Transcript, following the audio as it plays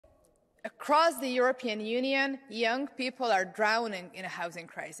Across the European Union, young people are drowning in a housing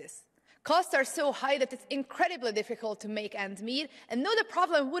crisis. Costs are so high that it's incredibly difficult to make ends meet, and no, the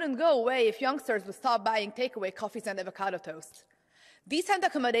problem wouldn't go away if youngsters would stop buying takeaway coffees and avocado toast. Decent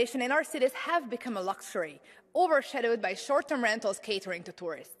accommodation in our cities have become a luxury, overshadowed by short-term rentals catering to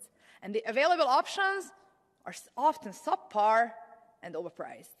tourists. And the available options are often subpar and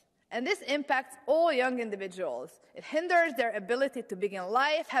overpriced. And this impacts all young individuals. It hinders their ability to begin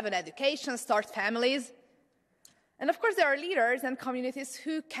life, have an education, start families. And of course, there are leaders and communities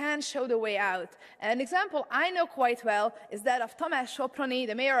who can show the way out. An example I know quite well is that of Tamás Soproni,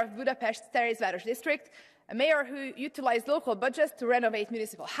 the mayor of Budapest's Terézváros district, a mayor who utilized local budgets to renovate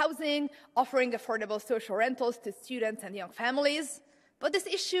municipal housing, offering affordable social rentals to students and young families. But this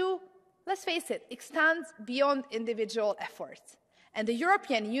issue, let's face it, extends beyond individual efforts. And the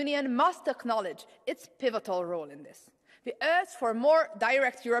European Union must acknowledge its pivotal role in this. We urge for more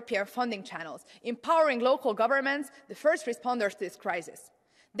direct European funding channels, empowering local governments, the first responders to this crisis.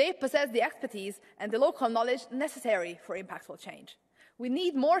 They possess the expertise and the local knowledge necessary for impactful change. We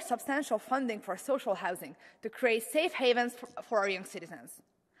need more substantial funding for social housing to create safe havens for our young citizens.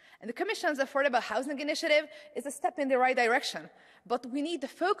 And the Commission's Affordable Housing Initiative is a step in the right direction, but we need a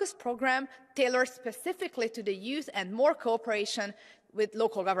focused programme tailored specifically to the youth, and more cooperation with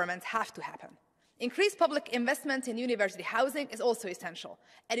local governments have to happen. Increased public investment in university housing is also essential.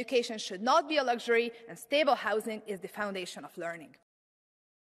 Education should not be a luxury, and stable housing is the foundation of learning.